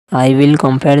I will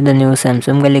compare the new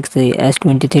Samsung Galaxy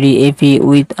S23 FE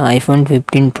with iPhone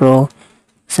 15 Pro.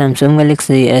 Samsung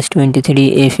Galaxy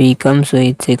S23 FE comes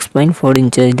with 6.4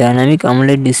 inches dynamic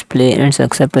AMOLED display and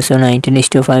success ratio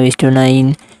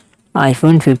 19:5:9.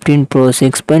 iPhone 15 Pro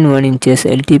 6.1 inches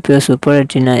LTPO Super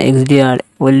Retina XDR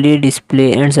OLED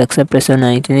display and success ratio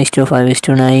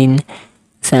 19:5:9.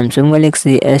 Samsung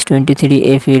Galaxy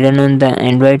S23 FE run on the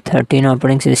Android 13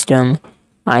 operating system.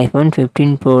 iPhone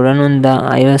 15 Pro run on the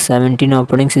iOS 17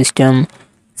 operating system.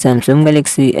 Samsung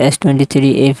Galaxy S23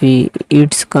 FE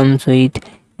it comes with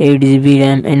 8GB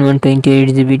RAM and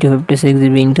 128GB to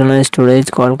 56GB internal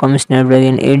storage, Qualcomm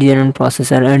Snapdragon 8 Gen 1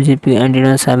 processor, 8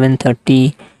 Adreno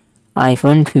 730.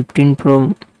 iPhone 15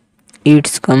 Pro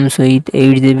it comes with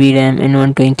 8GB RAM and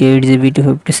 128GB to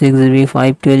 56GB,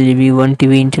 512GB,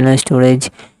 1TB internal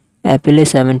storage, Apple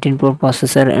A17 Pro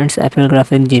processor and Apple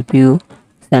graphic GPU.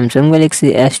 Samsung Galaxy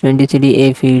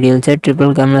S23 FE real set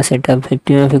triple camera setup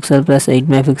 50MP plus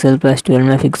 8MP plus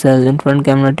 12MP and front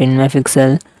camera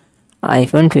 10MP.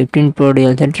 iPhone 15 Pro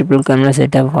real set triple camera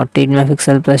setup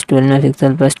 48MP plus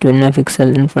 12MP plus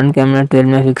 12MP and front camera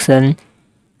 12MP.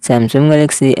 Samsung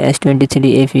Galaxy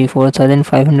S23 FE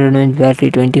 4500 mAh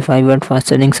battery 25W fast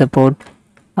charging support.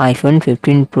 iPhone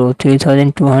 15 Pro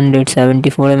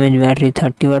 3274 mAh battery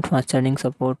 30W fast charging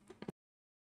support.